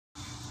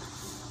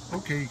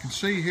Okay, you can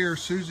see here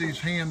Susie's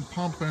hand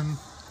pumping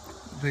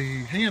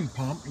the hand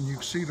pump, and you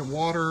can see the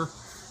water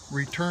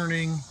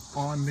returning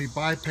on the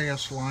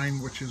bypass line,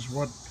 which is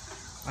what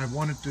I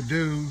wanted to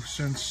do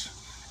since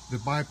the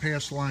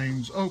bypass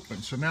line's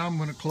open. So now I'm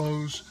going to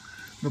close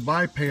the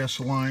bypass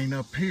line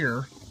up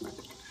here,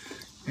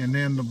 and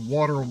then the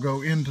water will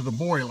go into the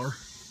boiler.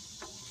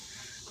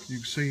 You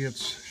can see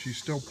she's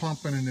still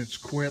pumping, and it's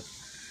quit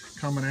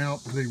coming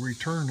out the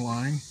return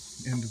line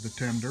into the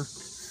tender.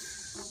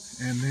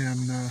 And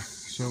then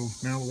so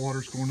now the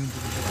water's going into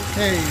the boiler.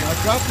 Okay,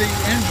 I've got the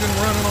engine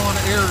running on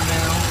air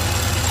now,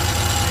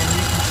 and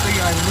you can see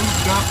I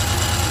lubed up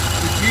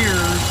the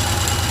gears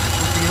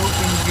with the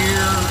open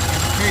gear and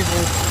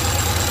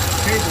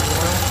cable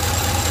oil.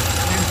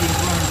 The engine's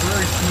running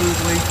very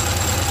smoothly.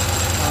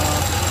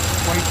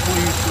 Quite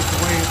pleased with the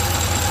way it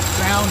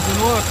sounds and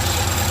looks.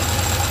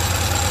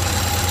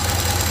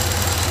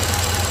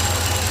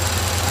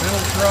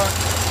 Middle truck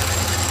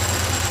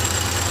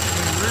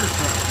and rear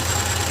truck.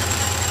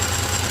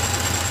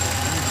 A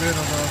little bit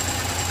of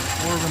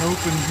more of an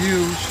open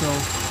view, so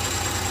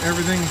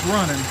everything's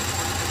running.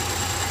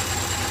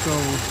 So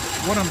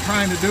what I'm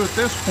trying to do at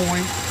this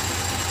point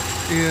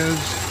is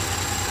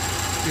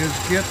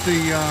get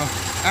the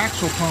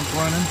axle pump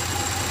running.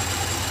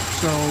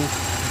 So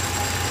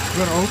I'm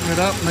going to open it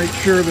up, make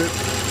sure that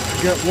I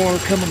got water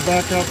coming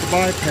back out the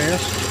bypass.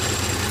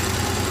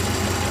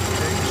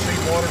 Okay, you can see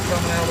water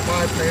coming out of the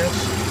bypass,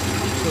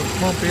 so the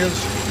pump is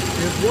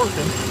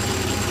working.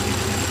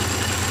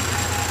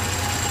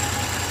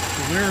 So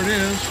there it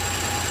is,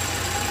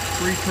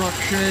 3-truck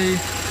Shay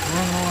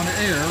running on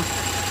air,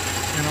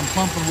 and I'm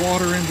pumping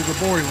water into the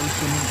boiler.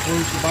 So I'm going to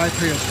close the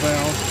bypass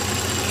valve.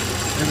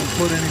 I haven't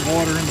put any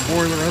water in the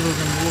boiler other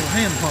than the little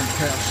hand pump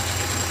test.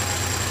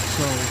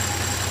 So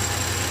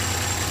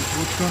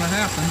what's going to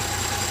happen.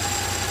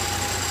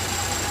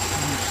 I'm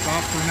going to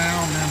stop for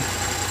now and then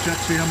check,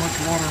 see how much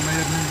water I'm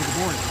adding into the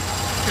boiler.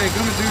 Okay,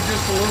 going to do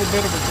just a little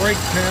bit of a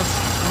brake test.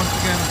 Once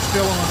again, I'm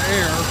still on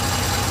air.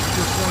 I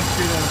just want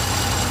you to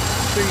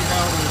see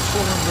how the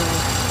cylinder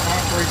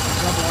operates the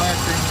double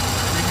acting.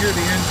 You hear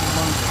the engine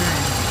mode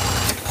change.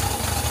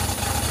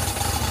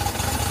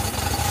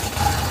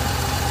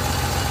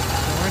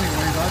 So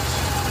anyway,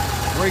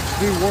 brakes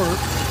do work.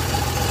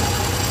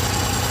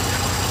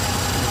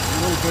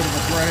 A little bit of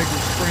a drag, the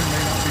spring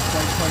may not be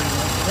quite tight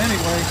enough, but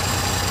anyway,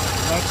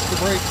 that's the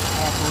brake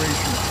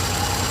operation.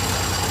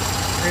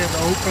 I had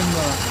to open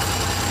the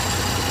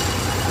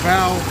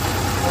valve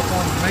up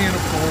on the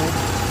manifold,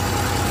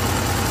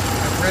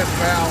 that red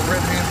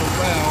handle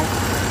valve,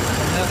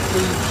 and that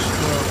feeds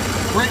the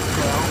brake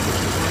valve, which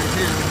is right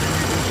here, and then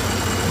you just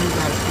move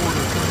out a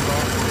quarter turn to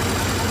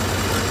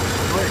operate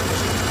the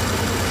brakes.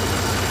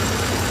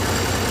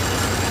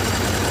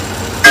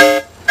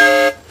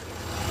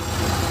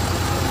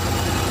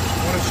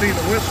 See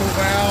the whistle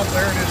valve,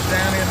 there it is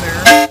down in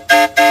there.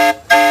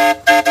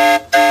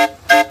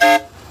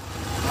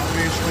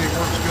 Obviously it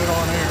works good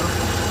on air.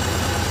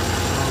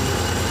 So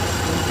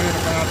a little bit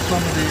about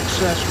some of the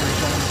accessories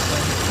on the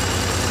thing.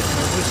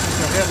 This is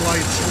the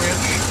headlight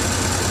switch.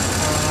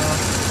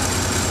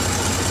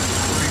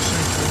 Pretty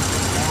simple,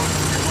 on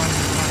when you're running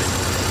the night.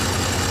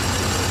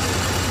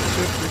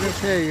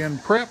 Okay, in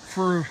prep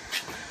for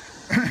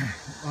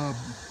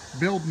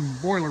building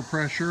boiler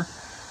pressure,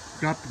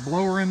 got the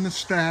blower in the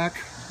stack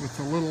with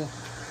the little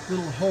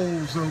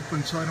holes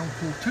open so I don't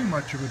pull too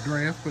much of a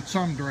draft, but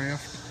some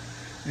draft,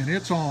 and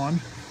it's on.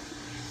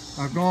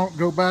 I've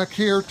go back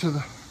here to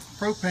the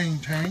propane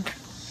tank.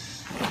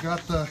 I've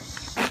got the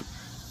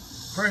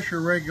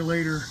pressure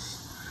regulator,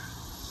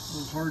 a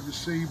little hard to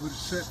see, but it's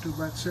set to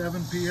about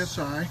 7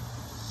 psi.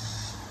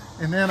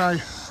 And then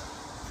I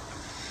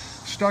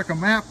stuck a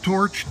map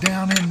torch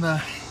down in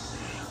the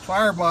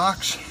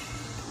firebox,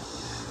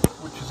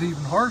 which is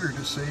even harder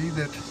to see.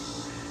 That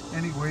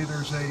anyway,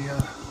 there's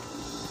a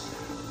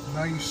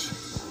nice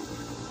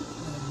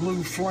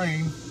blue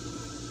flame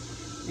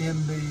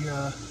in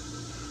the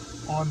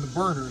on the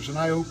burners, and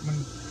I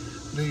opened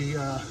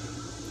the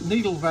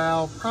needle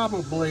valve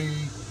probably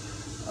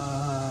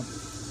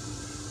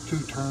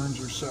 2 turns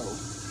or so.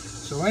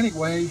 So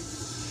anyway,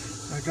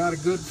 I got a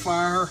good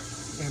fire,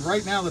 and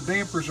right now the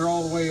dampers are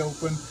all the way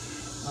open.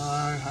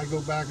 I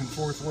go back and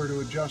forth where to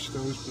adjust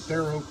those, but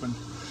they're open.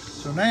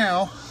 So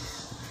now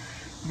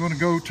I'm going to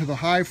go to the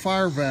high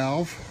fire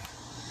valve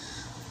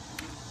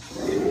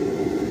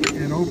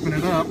and open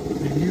it up,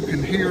 and you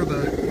can hear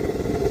the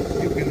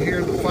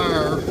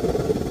fire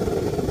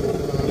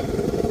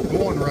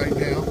going right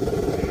now.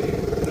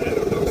 I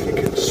don't know if you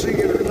can see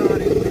it or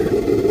not in there.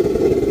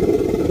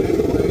 But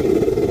anyway,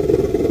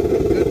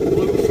 good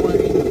blue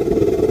flame.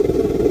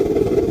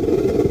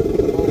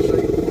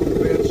 Pulsating a little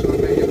bit, so I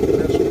may have to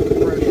mess with the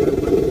pressure,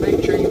 but it may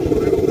change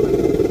when I open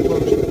and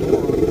close the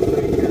door on the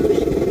thing here.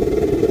 So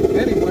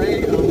anyway,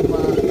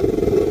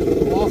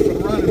 I'm off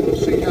and running. We'll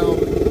see how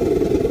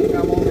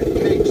long it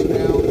takes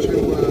now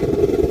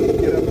to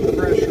get up the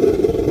pressure on the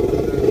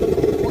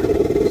boiler.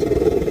 So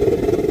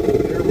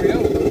there we go.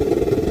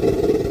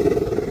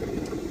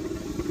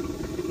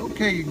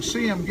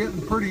 I'm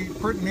getting pretty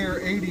near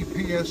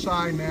 80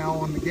 psi now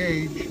on the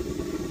gauge,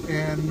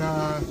 and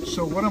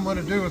so what I'm going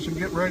to do is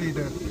get ready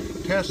to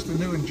test the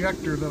new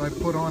injector that I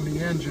put on the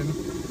engine,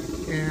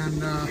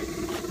 and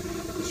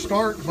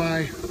start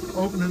by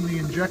opening the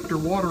injector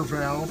water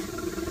valve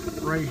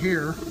right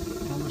here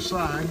on the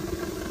side.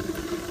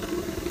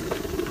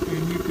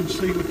 And you can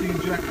see with the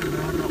injector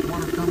now, I've got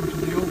water coming to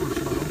the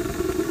overflow.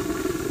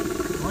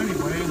 Well,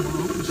 anyway, I'm going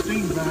to open the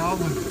steam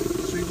valve and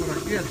see what I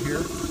get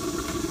here.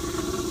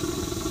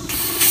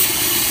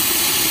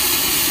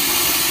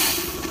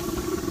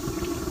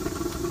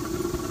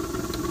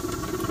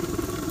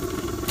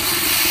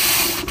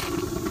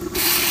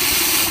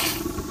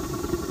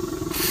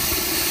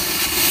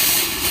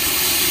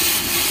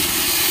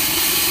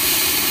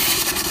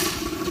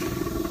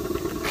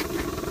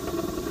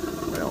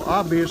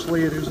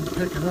 Obviously it isn't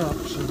picking up,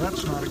 so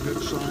that's not a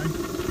good sign.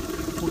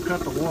 We'll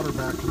cut the water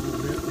back a little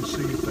bit and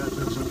see if that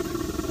doesn't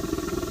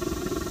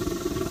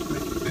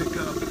make it pick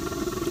up.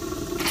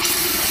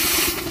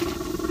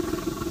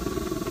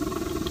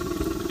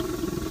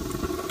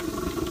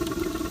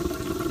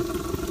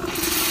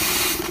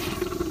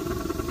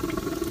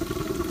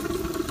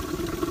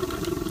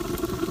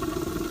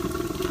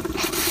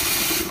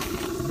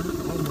 It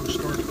almost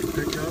started to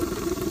pick up.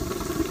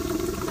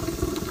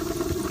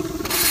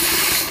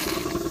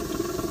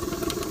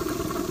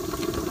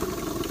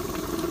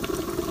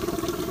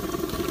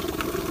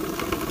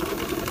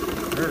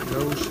 There it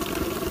goes.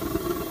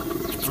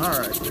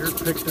 Alright, there it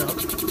picked up.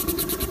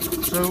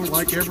 So,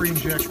 like every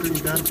injector, you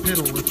got to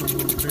piddle with them a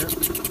little bit.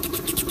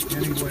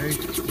 Anyway,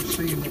 you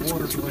see in the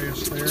water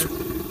glass there,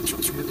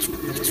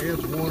 it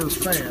adds water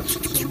fast.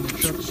 So I'm going to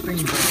shut the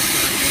steam valve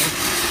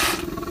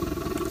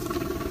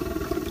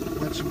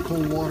there. Let some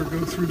cold water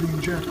go through the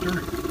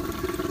injector.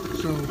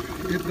 So,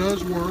 it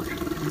does work,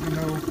 even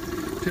though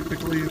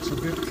typically it's a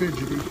bit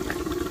fidgety.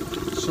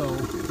 So,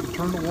 you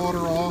turn the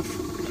water off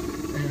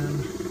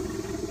and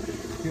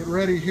get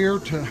ready here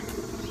to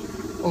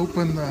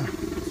open the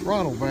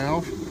throttle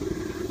valve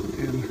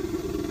and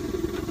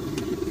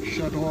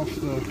shut off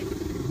the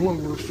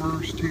blower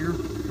first here.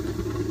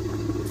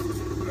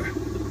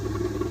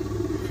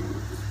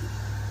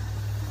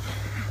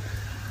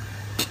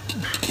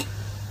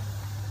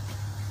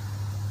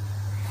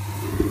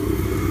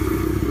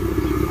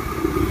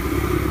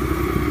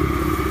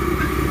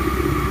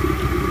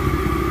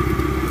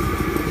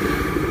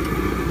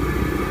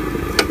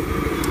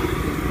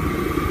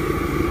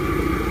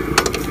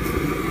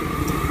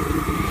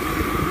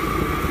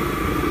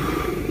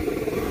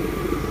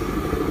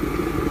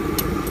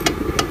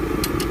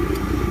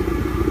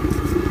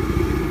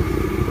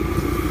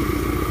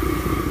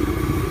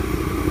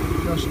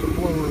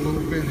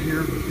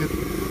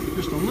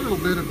 Just a little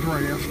bit of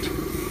draft,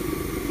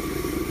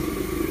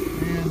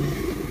 and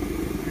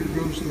here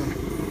goes the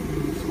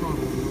throttle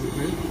a little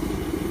bit.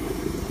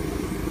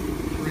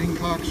 Drain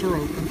cocks are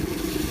open. Comes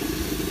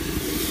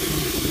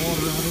the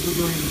water out of the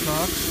drain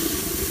cocks.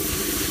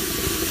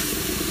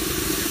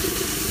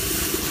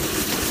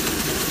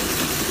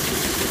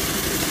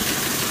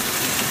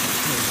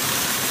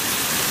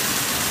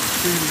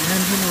 See the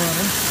engine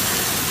running.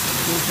 Of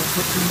course, I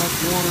put too much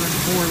water in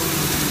the boiler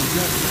with the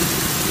injector.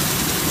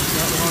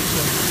 Got lots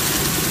of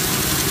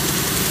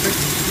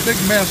big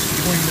mess to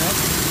clean up.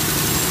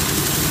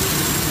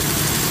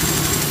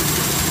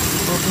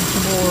 Pumping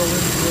some oil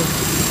into the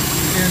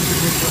engine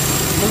with the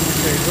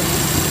lubricator.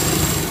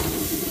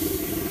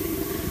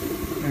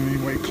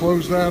 Anyway,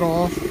 close that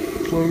off.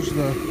 Close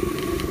the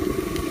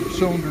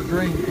cylinder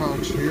drain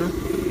cocks here.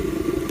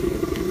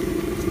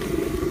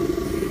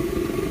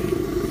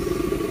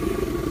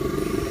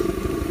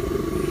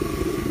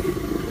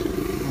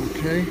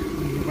 Okay.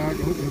 Back,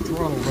 open the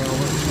throttle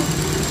valve up.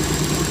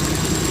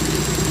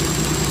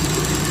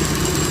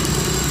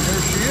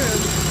 There she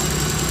is,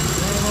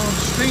 running on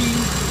steam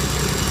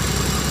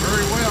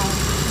very well.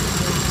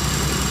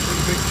 Put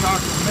a big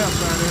chocolate mess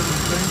out of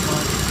everything by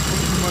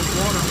putting too much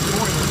water in the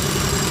boiler.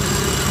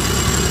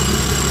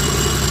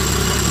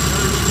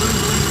 Very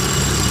smoothly.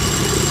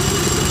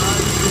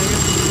 Nice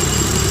shape.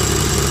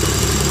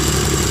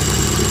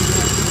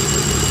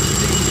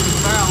 Steam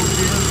valve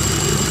here.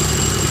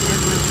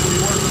 Vigorously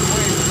working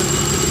away with it.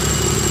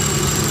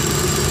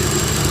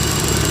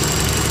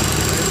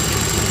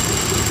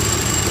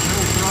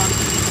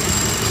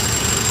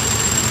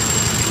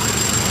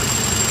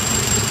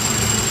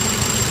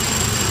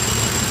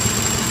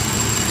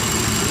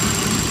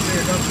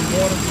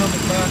 Water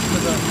coming back to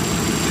the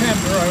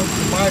tender. I hope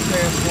the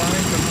bypass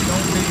line, but we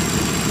don't need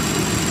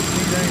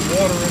any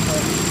water in the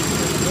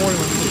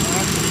boiler for the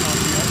oxygen pump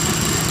yet.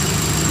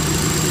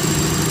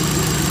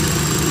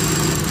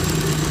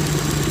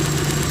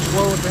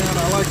 Slow it down. I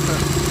like the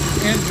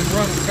engine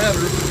running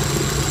better.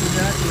 You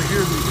can actually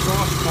hear the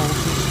exhaust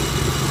pulses.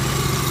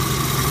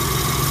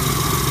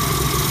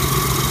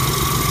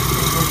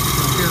 I hope you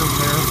can hear them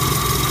there.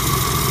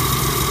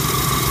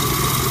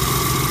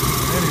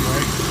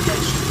 Anyway,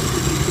 that's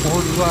more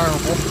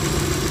desirable,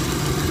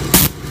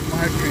 in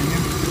my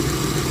opinion.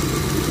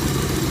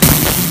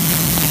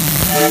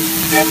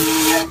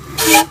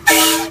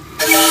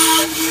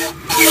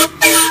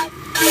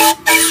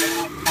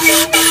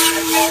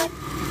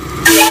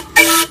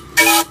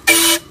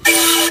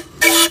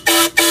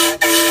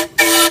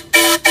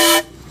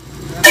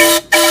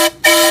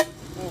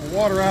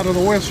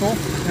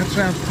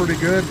 sounds pretty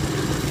good.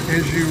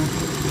 As you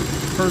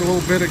heard a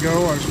little bit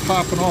ago, I was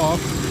popping off.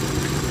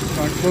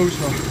 So I closed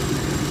the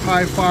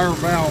high fire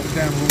valve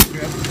down a little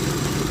bit.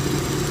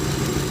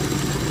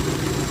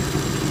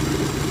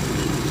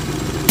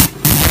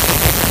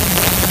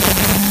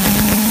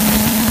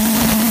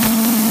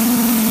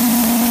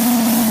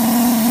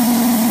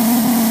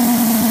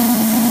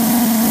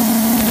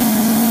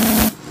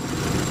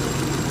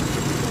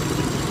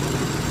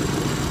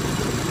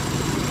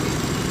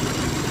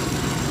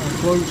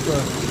 Close the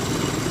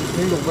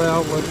needle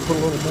valve, let's put a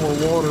little more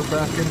water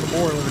back in the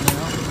boiler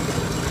now.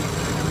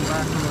 And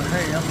back to the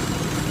half.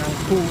 Now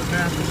cool it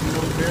down just a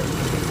little bit.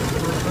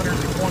 We're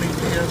 120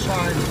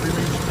 psi to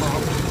release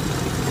pump.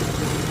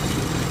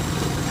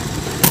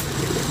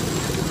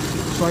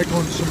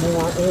 Cycling some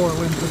more oil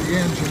into the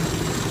engine.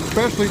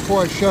 Especially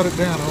before I shut it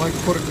down, I like to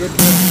put a good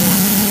bit more.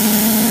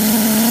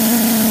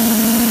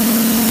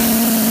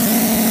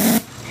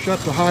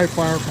 Shut the high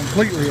fire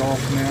completely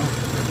off now.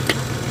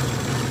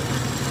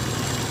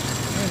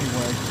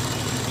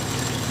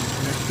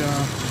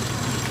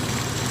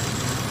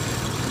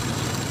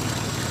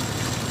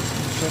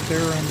 Sit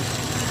there and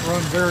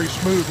run very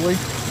smoothly.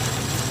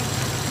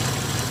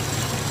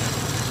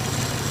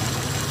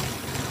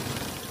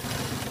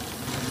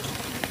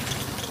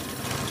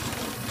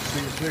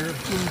 See it there?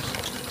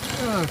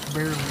 It's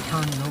barely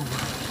turning over.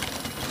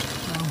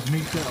 Sounds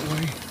neat that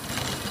way.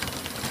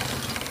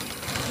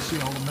 See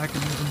all the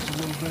mechanisms a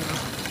little better.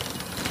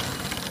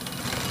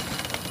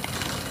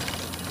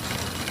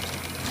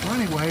 So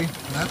anyway,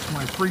 that's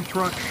my free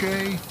truck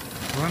Shay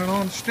running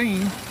on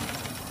steam.